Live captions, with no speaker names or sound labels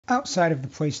Outside of the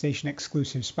PlayStation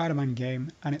exclusive Spider-Man game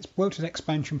and its bloated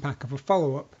expansion pack of a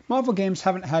follow-up, Marvel games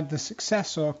haven't had the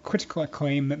success or critical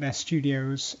acclaim that their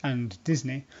studios and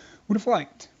Disney would have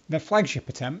liked. Their flagship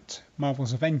attempt,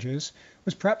 Marvel's Avengers,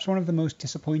 was perhaps one of the most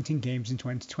disappointing games in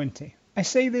 2020. I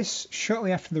say this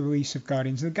shortly after the release of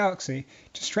Guardians of the Galaxy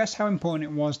to stress how important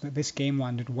it was that this game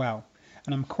landed well,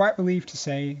 and I'm quite relieved to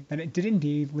say that it did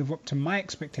indeed live up to my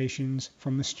expectations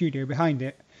from the studio behind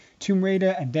it, Tomb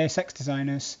Raider and Deus Ex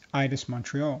designers Eidos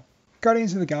Montreal.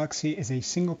 Guardians of the Galaxy is a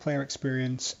single-player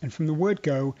experience, and from the word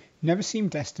go, never seemed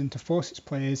destined to force its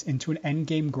players into an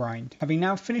endgame grind. Having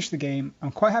now finished the game,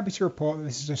 I'm quite happy to report that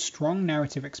this is a strong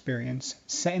narrative experience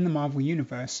set in the Marvel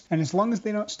Universe, and as long as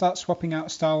they don't start swapping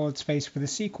out Star-Lord's face for the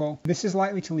sequel, this is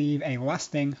likely to leave a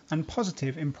lasting and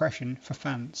positive impression for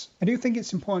fans. I do think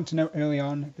it's important to note early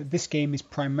on that this game is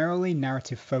primarily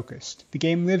narrative focused. The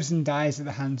game lives and dies at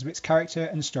the hands of its character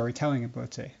and storytelling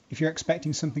ability. If you're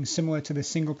expecting something similar to the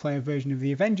single-player version of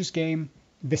the Avengers game,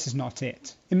 this is not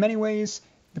it. In many ways,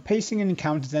 the pacing and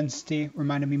encounter density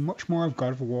reminded me much more of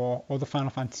God of War or the Final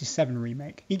Fantasy VII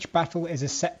remake. Each battle is a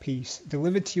set piece,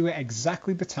 delivered to you at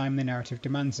exactly the time the narrative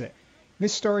demands it.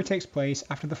 This story takes place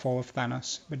after the fall of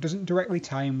Thanos, but doesn't directly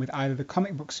tie in with either the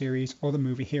comic book series or the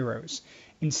movie Heroes.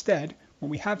 Instead, what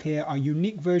we have here are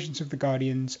unique versions of the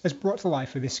Guardians as brought to life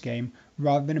for this game,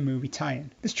 rather than a movie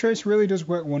tie-in. This choice really does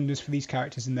work wonders for these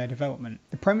characters and their development.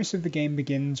 The premise of the game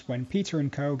begins when Peter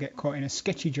and co get caught in a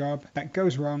sketchy job that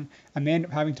goes wrong, and they end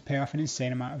up having to pay off an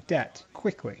insane amount of debt,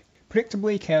 quickly.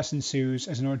 Predictably, chaos ensues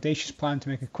as an audacious plan to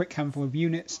make a quick handful of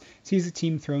units sees the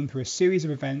team thrown through a series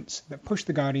of events that push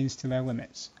the Guardians to their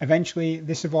limits. Eventually,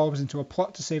 this evolves into a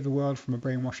plot to save the world from a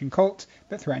brainwashing cult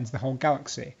that threatens the whole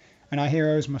galaxy, and our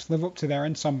heroes must live up to their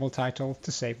ensemble title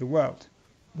to save the world.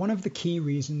 One of the key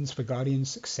reasons for Guardians'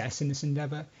 success in this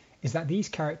endeavour is that these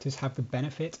characters have the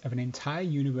benefit of an entire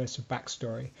universe of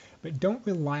backstory, but don't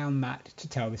rely on that to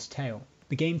tell this tale.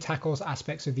 The game tackles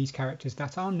aspects of these characters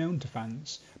that are known to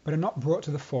fans, but are not brought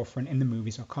to the forefront in the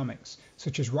movies or comics,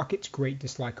 such as Rocket's great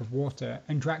dislike of water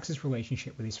and Drax's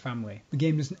relationship with his family. The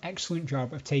game does an excellent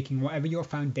job of taking whatever your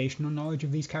foundational knowledge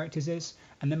of these characters is,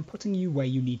 and then putting you where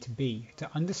you need to be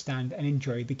to understand and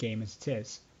enjoy the game as it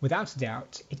is. Without a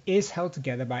doubt, it is held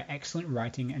together by excellent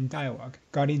writing and dialogue.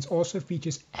 Guardians also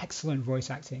features excellent voice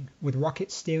acting, with Rocket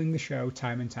stealing the show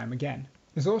time and time again.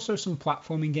 There's also some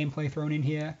platforming gameplay thrown in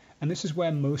here, and this is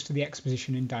where most of the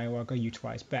exposition and dialogue are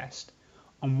utilised best.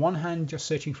 On one hand, you're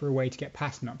searching for a way to get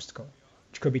past an obstacle,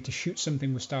 which could be to shoot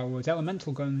something with Star-Lord's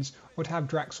elemental guns, or to have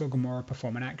Drax or Gamora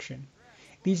perform an action.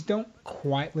 These don't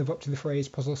quite live up to the phrase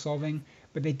puzzle solving,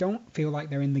 but they don't feel like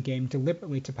they're in the game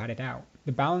deliberately to pad it out.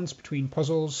 The balance between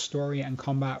puzzles, story, and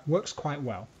combat works quite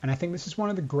well, and I think this is one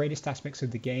of the greatest aspects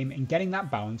of the game in getting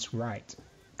that balance right.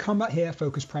 Combat here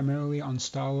focused primarily on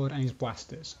Star-Lord and his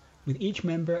blasters, with each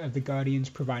member of the Guardians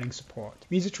providing support.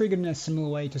 These are triggered in a similar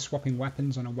way to swapping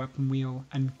weapons on a weapon wheel,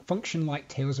 and function like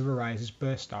Tales of Arise's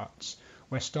burst arts,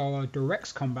 where Star-Lord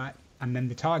directs combat and then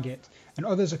the target, and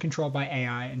others are controlled by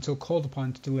AI until called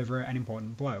upon to deliver an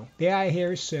important blow. The AI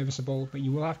here is serviceable, but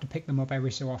you will have to pick them up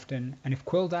every so often, and if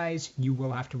Quill dies, you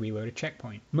will have to reload a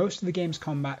checkpoint. Most of the game's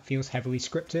combat feels heavily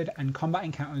scripted, and combat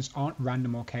encounters aren't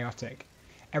random or chaotic.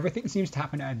 Everything seems to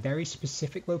happen at a very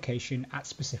specific location at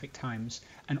specific times,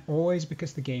 and always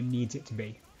because the game needs it to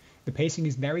be. The pacing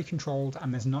is very controlled,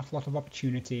 and there's not a lot of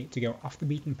opportunity to go off the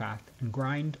beaten path and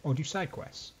grind or do side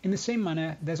quests. In the same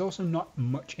manner, there's also not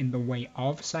much in the way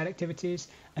of side activities,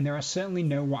 and there are certainly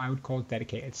no what I would call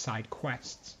dedicated side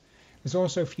quests. There's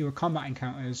also fewer combat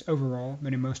encounters overall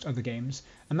than in most other games,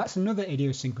 and that's another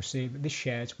idiosyncrasy that this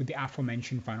shares with the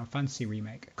aforementioned Final Fantasy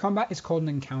remake. Combat is called an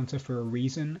encounter for a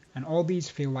reason, and all these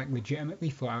feel like legitimately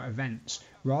thought out events,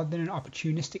 rather than an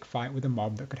opportunistic fight with a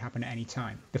mob that could happen at any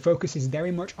time. The focus is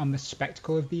very much on the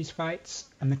spectacle of these fights,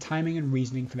 and the timing and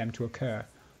reasoning for them to occur,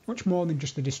 much more than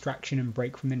just the distraction and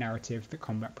break from the narrative that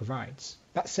combat provides.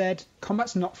 That said,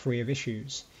 combat's not free of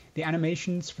issues. The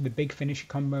animations for the big finisher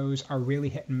combos are really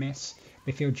hit and miss.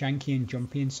 They feel janky and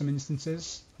jumpy in some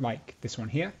instances, like this one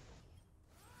here.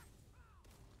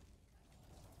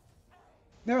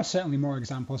 There are certainly more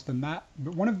examples than that,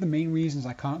 but one of the main reasons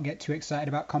I can't get too excited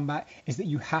about combat is that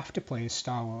you have to play as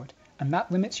Star-Lord, and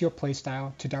that limits your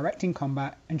playstyle to directing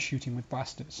combat and shooting with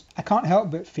blasters. I can't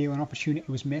help but feel an opportunity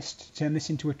was missed to turn this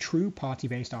into a true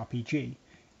party-based RPG.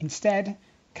 Instead,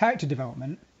 character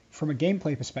development, from a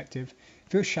gameplay perspective,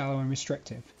 feels shallow and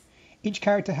restrictive. Each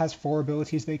character has 4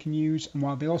 abilities they can use, and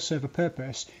while they all serve a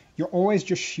purpose, you're always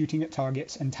just shooting at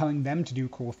targets and telling them to do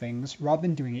cool things rather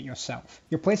than doing it yourself.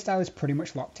 Your playstyle is pretty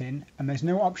much locked in, and there's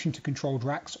no option to control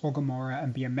Drax or Gamora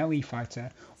and be a melee fighter,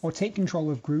 or take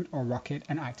control of Groot or Rocket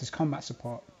and act as combat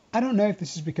support. I don't know if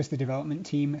this is because the development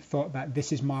team thought that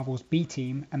this is Marvel's B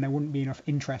team and there wouldn't be enough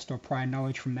interest or prior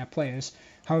knowledge from their players.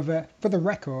 However, for the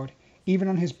record, even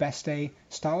on his best day,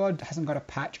 Star-Lord hasn't got a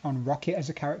patch on Rocket as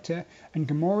a character, and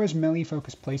Gamora's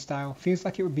melee-focused playstyle feels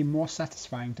like it would be more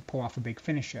satisfying to pull off a big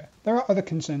finisher. There are other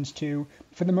concerns too.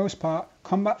 For the most part,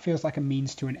 combat feels like a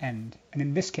means to an end, and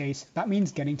in this case, that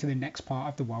means getting to the next part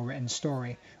of the well-written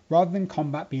story, rather than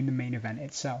combat being the main event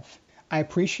itself. I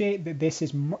appreciate that this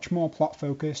is much more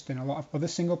plot-focused than a lot of other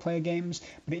single-player games,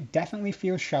 but it definitely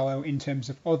feels shallow in terms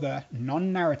of other,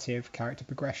 non-narrative character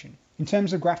progression. In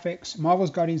terms of graphics, Marvel's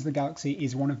Guardians of the Galaxy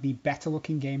is one of the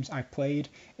better-looking games I've played.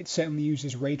 It certainly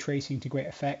uses ray tracing to great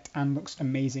effect and looks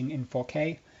amazing in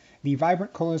 4K. The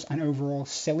vibrant colours and overall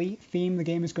silly theme the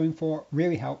game is going for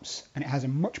really helps, and it has a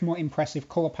much more impressive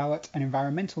colour palette and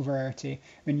environmental variety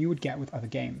than you would get with other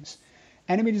games.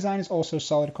 Enemy design is also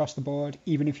solid across the board,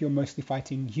 even if you're mostly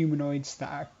fighting humanoids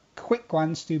that at a quick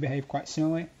glance do behave quite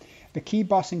similarly. The key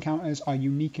boss encounters are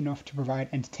unique enough to provide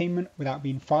entertainment without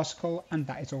being farcical, and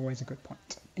that is always a good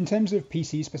point. In terms of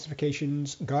PC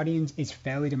specifications, Guardians is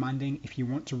fairly demanding if you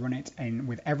want to run it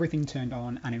with everything turned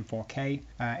on and in 4K.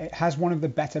 It has one of the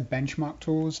better benchmark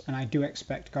tools, and I do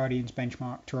expect Guardians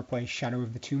Benchmark to replace Shadow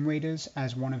of the Tomb Raiders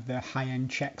as one of the high-end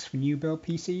checks for new build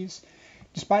PCs.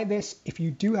 Despite this, if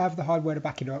you do have the hardware to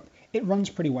back it up, it runs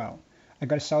pretty well. I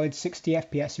got a solid 60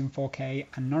 FPS in 4K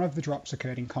and none of the drops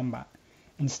occurred in combat.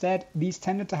 Instead, these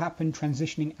tended to happen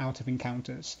transitioning out of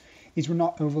encounters. These were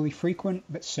not overly frequent,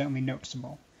 but certainly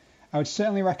noticeable. I would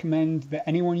certainly recommend that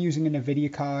anyone using a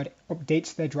Nvidia card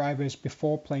updates their drivers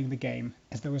before playing the game,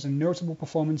 as there was a notable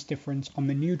performance difference on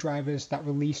the new drivers that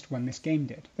released when this game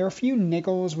did. There are a few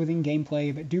niggles within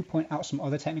gameplay that do point out some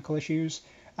other technical issues.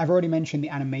 I've already mentioned the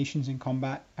animations in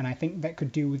combat, and I think that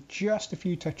could do with just a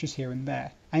few touches here and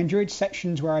there. I enjoyed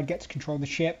sections where I'd get to control the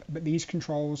ship, but these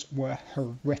controls were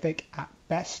horrific at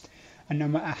best, and no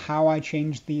matter how I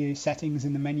changed the settings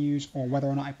in the menus or whether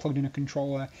or not I plugged in a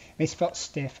controller, this felt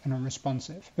stiff and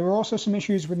unresponsive. There were also some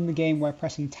issues within the game where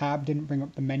pressing tab didn't bring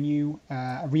up the menu,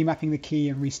 remapping the key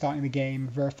and restarting the game,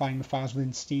 verifying the files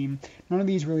within Steam. None of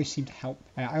these really seemed to help.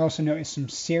 I also noticed some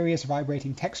serious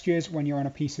vibrating textures when you're on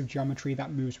a piece of geometry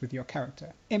that moves with your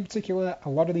character. In particular, a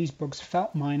lot of these bugs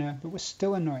felt minor but were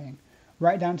still annoying,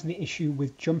 right down to the issue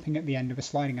with jumping at the end of a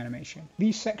sliding animation.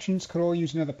 These sections could all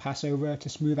use another pass over to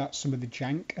smooth out some of the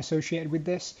jank associated with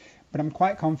this, but I'm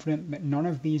quite confident that none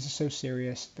of these are so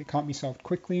serious that can't be solved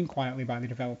quickly and quietly by the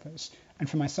developers, and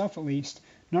for myself at least,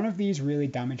 none of these really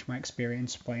damage my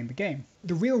experience playing the game.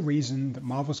 The real reason that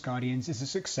Marvel's Guardians is a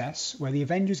success where the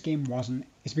Avengers game wasn't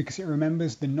is because it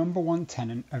remembers the #1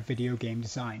 tenet of video game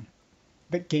design,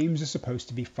 that games are supposed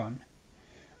to be fun.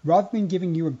 Rather than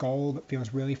giving you a goal that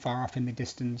feels really far off in the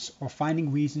distance or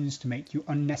finding reasons to make you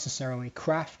unnecessarily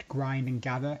craft, grind, and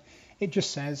gather, it just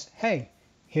says, hey,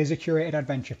 here's a curated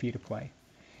adventure for you to play.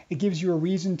 It gives you a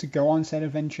reason to go on said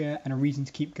adventure and a reason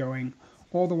to keep going,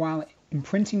 all the while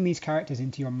imprinting these characters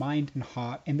into your mind and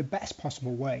heart in the best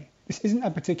possible way. This isn't a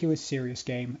particularly serious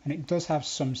game, and it does have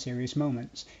some serious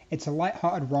moments. It's a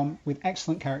light-hearted romp with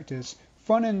excellent characters,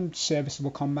 fun and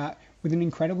serviceable combat, with an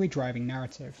incredibly driving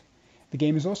narrative. The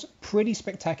game is also pretty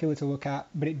spectacular to look at,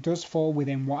 but it does fall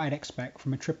within what I'd expect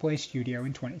from a AAA studio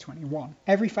in 2021.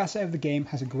 Every facet of the game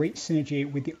has a great synergy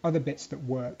with the other bits that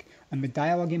work, and the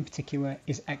dialogue in particular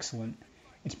is excellent.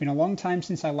 It's been a long time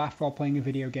since I laughed while playing a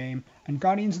video game, and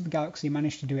Guardians of the Galaxy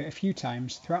managed to do it a few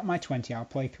times throughout my 20-hour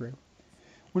playthrough.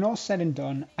 When all's said and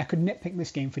done, I could nitpick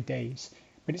this game for days,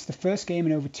 but it's the first game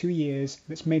in over 2 years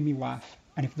that's made me laugh,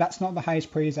 and if that's not the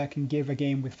highest praise I can give a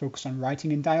game with focus on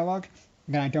writing and dialogue,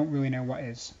 then I don't really know what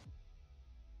is.